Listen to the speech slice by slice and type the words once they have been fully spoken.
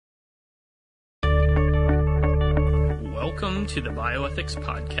Welcome to the Bioethics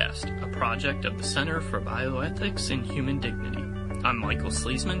Podcast, a project of the Center for Bioethics and Human Dignity. I'm Michael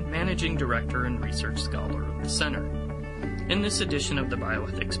Sleesman, Managing Director and Research Scholar of the Center. In this edition of the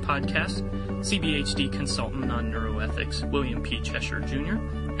Bioethics Podcast, CBHD consultant on neuroethics William P. Cheshire Jr.,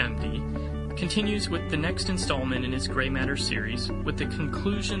 MD, continues with the next installment in his Gray Matter series with the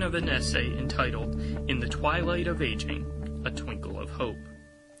conclusion of an essay entitled In the Twilight of Aging, A Twinkle of Hope.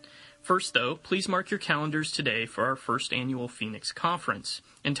 First, though, please mark your calendars today for our first annual Phoenix Conference,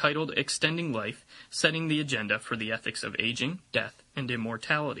 entitled Extending Life, Setting the Agenda for the Ethics of Aging, Death, and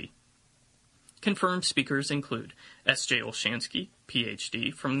Immortality. Confirmed speakers include S.J. Olshansky,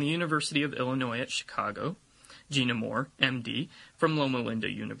 Ph.D., from the University of Illinois at Chicago, Gina Moore, M.D., from Loma Linda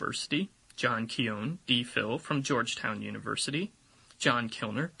University, John Keown, D.Phil, from Georgetown University, John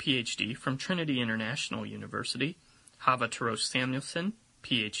Kilner, Ph.D., from Trinity International University, Hava Taros Samuelson,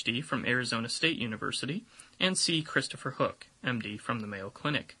 Ph.D. from Arizona State University, and C. Christopher Hook, M.D. from the Mayo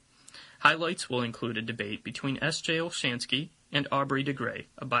Clinic. Highlights will include a debate between S.J. Olshansky and Aubrey de Grey,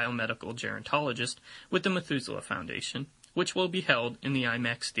 a biomedical gerontologist with the Methuselah Foundation, which will be held in the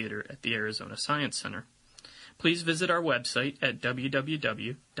IMAX Theater at the Arizona Science Center. Please visit our website at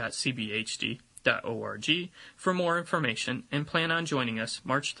www.cbhd.org for more information and plan on joining us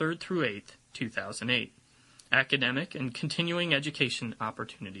March 3rd through 8th, 2008. Academic and continuing education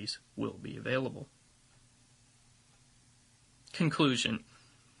opportunities will be available. Conclusion.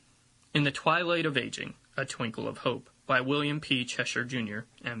 In the Twilight of Aging, A Twinkle of Hope, by William P. Cheshire Jr.,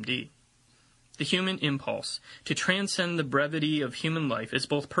 M.D. The human impulse to transcend the brevity of human life is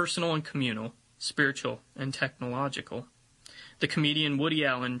both personal and communal, spiritual and technological. The comedian Woody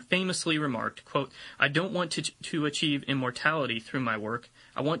Allen famously remarked, quote, "I don't want to achieve immortality through my work.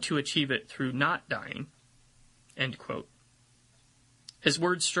 I want to achieve it through not dying." End quote. His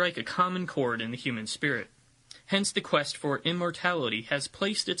words strike a common chord in the human spirit. Hence the quest for immortality has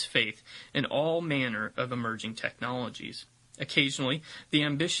placed its faith in all manner of emerging technologies. Occasionally, the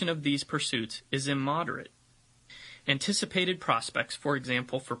ambition of these pursuits is immoderate. Anticipated prospects, for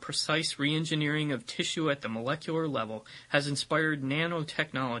example, for precise reengineering of tissue at the molecular level, has inspired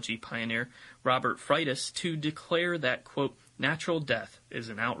nanotechnology pioneer Robert Freitas to declare that, quote, "natural death is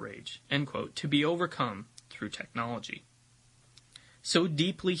an outrage," end quote, to be overcome through technology. So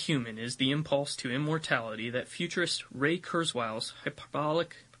deeply human is the impulse to immortality that futurist Ray Kurzweil's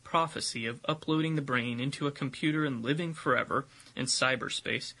hyperbolic prophecy of uploading the brain into a computer and living forever in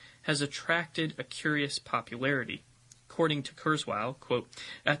cyberspace has attracted a curious popularity. According to Kurzweil, quote,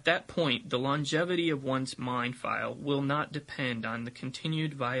 "At that point, the longevity of one's mind file will not depend on the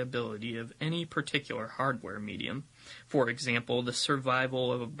continued viability of any particular hardware medium, for example, the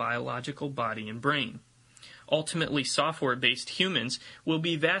survival of a biological body and brain. Ultimately, software-based humans will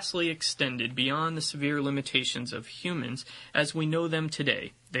be vastly extended beyond the severe limitations of humans as we know them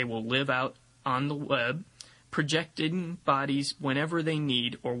today. They will live out on the web, projecting bodies whenever they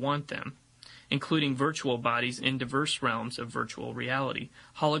need or want them, including virtual bodies in diverse realms of virtual reality,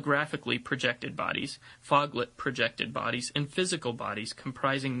 holographically projected bodies, foglet projected bodies, and physical bodies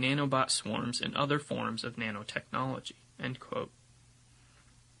comprising nanobot swarms and other forms of nanotechnology." End quote.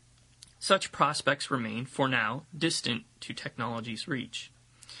 Such prospects remain, for now, distant to technology's reach.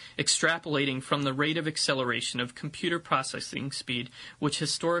 Extrapolating from the rate of acceleration of computer processing speed, which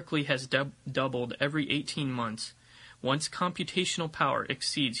historically has doubled every 18 months, once computational power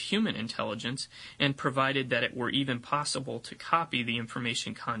exceeds human intelligence, and provided that it were even possible to copy the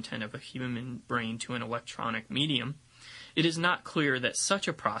information content of a human brain to an electronic medium, it is not clear that such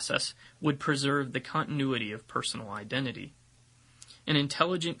a process would preserve the continuity of personal identity. An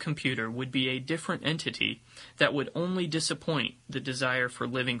intelligent computer would be a different entity that would only disappoint the desire for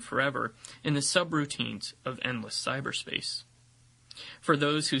living forever in the subroutines of endless cyberspace. For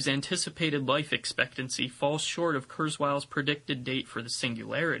those whose anticipated life expectancy falls short of Kurzweil's predicted date for the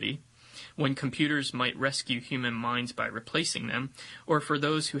singularity, when computers might rescue human minds by replacing them, or for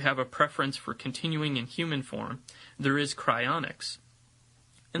those who have a preference for continuing in human form, there is cryonics.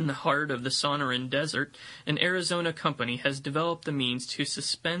 In the heart of the Sonoran Desert, an Arizona company has developed the means to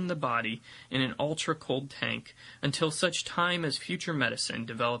suspend the body in an ultra-cold tank until such time as future medicine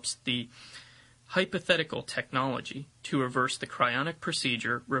develops the hypothetical technology to reverse the cryonic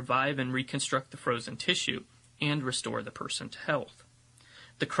procedure, revive and reconstruct the frozen tissue, and restore the person to health.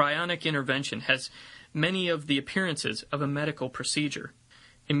 The cryonic intervention has many of the appearances of a medical procedure.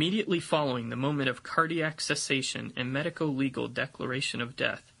 Immediately following the moment of cardiac cessation and medico-legal declaration of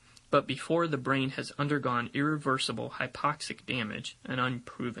death, but before the brain has undergone irreversible hypoxic damage, an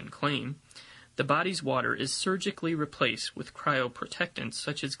unproven claim, the body's water is surgically replaced with cryoprotectants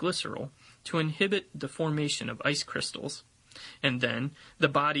such as glycerol to inhibit the formation of ice crystals, And then the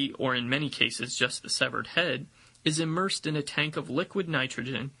body, or in many cases just the severed head, is immersed in a tank of liquid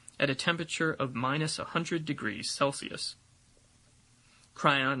nitrogen at a temperature of minus 100 degrees Celsius.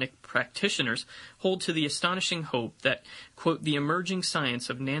 Cryonic practitioners hold to the astonishing hope that, quote, the emerging science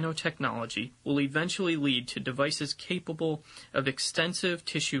of nanotechnology will eventually lead to devices capable of extensive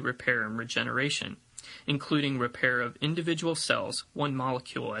tissue repair and regeneration, including repair of individual cells, one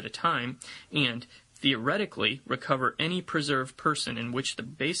molecule at a time, and, theoretically, recover any preserved person in which the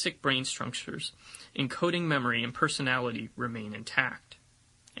basic brain structures, encoding memory and personality, remain intact.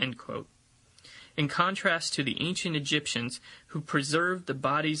 End quote. In contrast to the ancient Egyptians who preserved the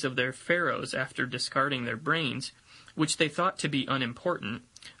bodies of their pharaohs after discarding their brains, which they thought to be unimportant,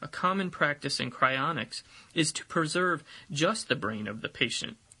 a common practice in cryonics is to preserve just the brain of the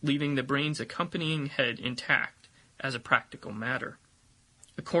patient, leaving the brain's accompanying head intact as a practical matter.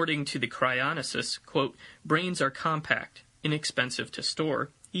 According to the cryonicists, quote, brains are compact, inexpensive to store,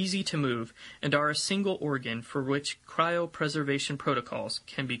 easy to move, and are a single organ for which cryopreservation protocols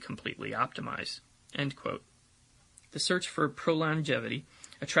can be completely optimized. End quote. The search for prolongevity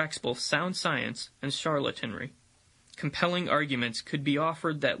attracts both sound science and charlatanry. Compelling arguments could be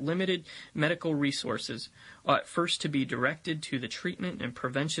offered that limited medical resources ought first to be directed to the treatment and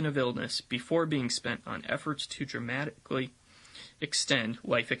prevention of illness before being spent on efforts to dramatically extend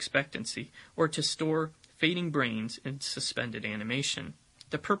life expectancy or to store fading brains in suspended animation.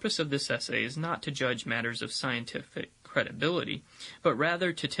 The purpose of this essay is not to judge matters of scientific credibility, but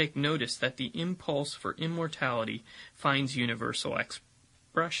rather to take notice that the impulse for immortality finds universal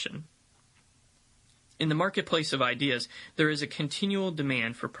expression. In the marketplace of ideas, there is a continual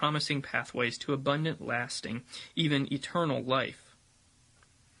demand for promising pathways to abundant, lasting, even eternal life.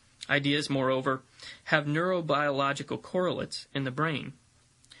 Ideas, moreover, have neurobiological correlates in the brain.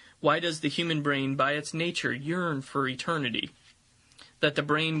 Why does the human brain, by its nature, yearn for eternity? That the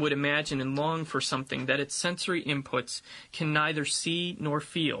brain would imagine and long for something that its sensory inputs can neither see nor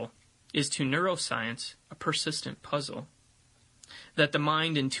feel is to neuroscience a persistent puzzle. That the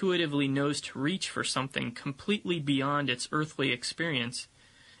mind intuitively knows to reach for something completely beyond its earthly experience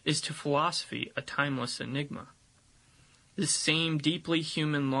is to philosophy a timeless enigma. This same deeply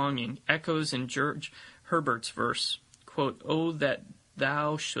human longing echoes in George Herbert's verse, quote, "Oh, that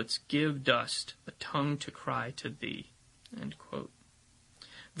thou shouldst give dust a tongue to cry to thee," end quote.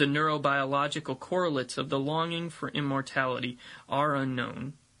 The neurobiological correlates of the longing for immortality are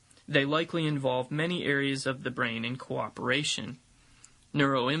unknown. They likely involve many areas of the brain in cooperation.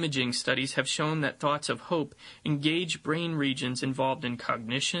 Neuroimaging studies have shown that thoughts of hope engage brain regions involved in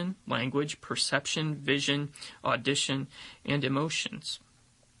cognition, language, perception, vision, audition, and emotions.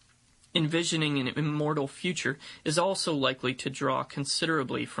 Envisioning an immortal future is also likely to draw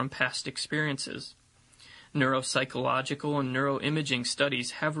considerably from past experiences. Neuropsychological and neuroimaging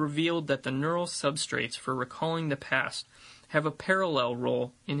studies have revealed that the neural substrates for recalling the past have a parallel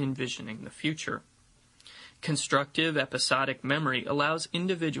role in envisioning the future. Constructive episodic memory allows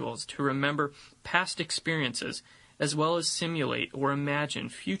individuals to remember past experiences as well as simulate or imagine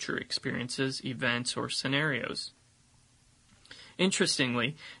future experiences, events, or scenarios.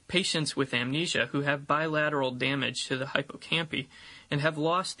 Interestingly, patients with amnesia who have bilateral damage to the hippocampus and have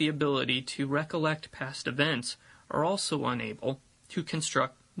lost the ability to recollect past events are also unable to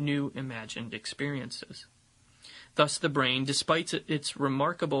construct new imagined experiences. Thus, the brain, despite its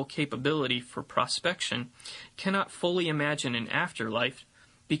remarkable capability for prospection, cannot fully imagine an afterlife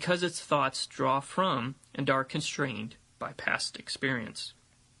because its thoughts draw from and are constrained by past experience.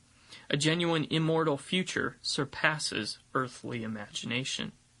 A genuine immortal future surpasses earthly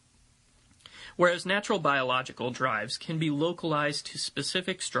imagination. Whereas natural biological drives can be localized to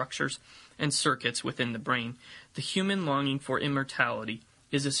specific structures and circuits within the brain, the human longing for immortality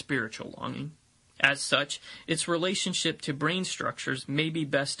is a spiritual longing. As such, its relationship to brain structures may be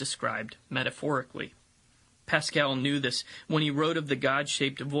best described metaphorically. Pascal knew this when he wrote of the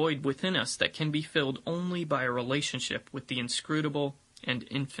God-shaped void within us that can be filled only by a relationship with the inscrutable and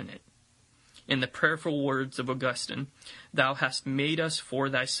infinite. In the prayerful words of Augustine, "Thou hast made us for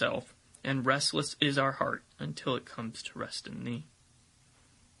thyself, and restless is our heart until it comes to rest in thee."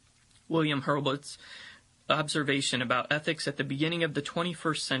 William Hurlbut's observation about ethics at the beginning of the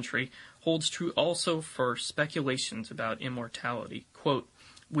 21st century holds true also for speculations about immortality. Quote,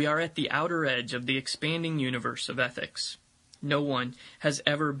 "We are at the outer edge of the expanding universe of ethics. No one has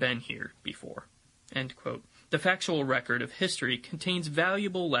ever been here before." End quote. The factual record of history contains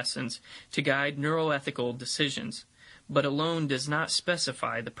valuable lessons to guide neuroethical decisions, but alone does not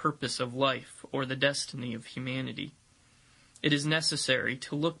specify the purpose of life or the destiny of humanity. It is necessary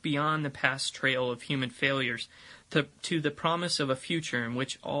to look beyond the past trail of human failures to the promise of a future in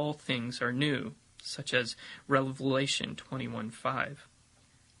which all things are new, such as Revelation 21:5.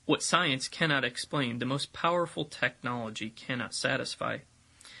 What science cannot explain, the most powerful technology cannot satisfy.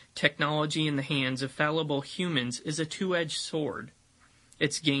 Technology in the hands of fallible humans is a two-edged sword.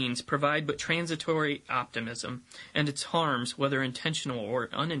 Its gains provide but transitory optimism, and its harms, whether intentional or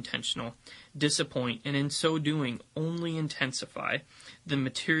unintentional, disappoint, and in so doing only intensify the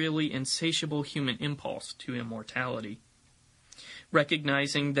materially insatiable human impulse to immortality.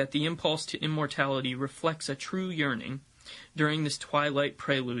 Recognizing that the impulse to immortality reflects a true yearning, during this twilight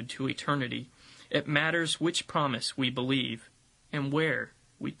prelude to eternity, it matters which promise we believe and where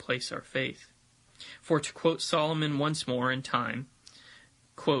we place our faith. For to quote Solomon once more in time,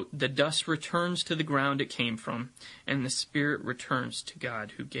 quote, "The dust returns to the ground it came from, and the spirit returns to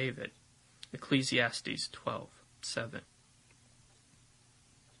God who gave it." Ecclesiastes 12:7.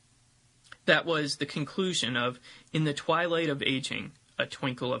 That was the conclusion of In the Twilight of Aging, A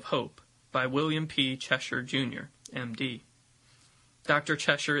Twinkle of Hope by William P. Cheshire, Jr., M.D. Dr.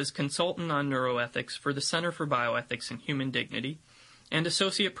 Cheshire is consultant on neuroethics for the Center for Bioethics and Human Dignity and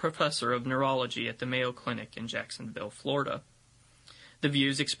Associate Professor of Neurology at the Mayo Clinic in Jacksonville, Florida. The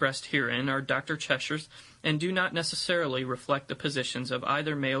views expressed herein are Dr. Cheshire's and do not necessarily reflect the positions of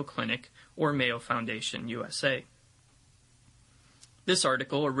either Mayo Clinic or Mayo Foundation USA. This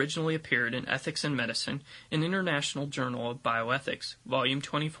article originally appeared in Ethics in Medicine, an International Journal of Bioethics, Volume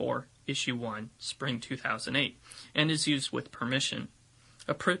 24, Issue 1, Spring 2008, and is used with permission.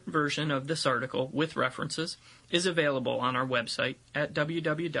 A print version of this article with references is available on our website at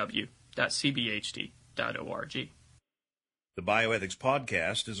www.cbhd.org. The Bioethics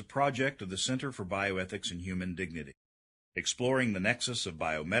Podcast is a project of the Center for Bioethics and Human Dignity, exploring the nexus of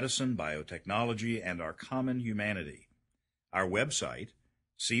biomedicine, biotechnology, and our common humanity. Our website,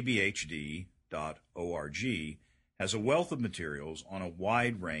 cbhd.org, has a wealth of materials on a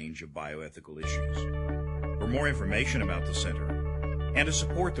wide range of bioethical issues. For more information about the Center and to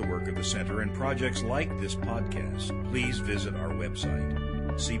support the work of the Center and projects like this podcast, please visit our website,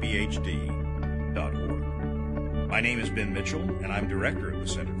 cbhd.org. My name is Ben Mitchell, and I'm Director of the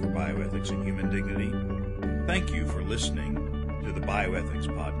Center for Bioethics and Human Dignity. Thank you for listening to the Bioethics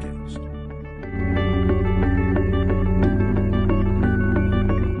Podcast.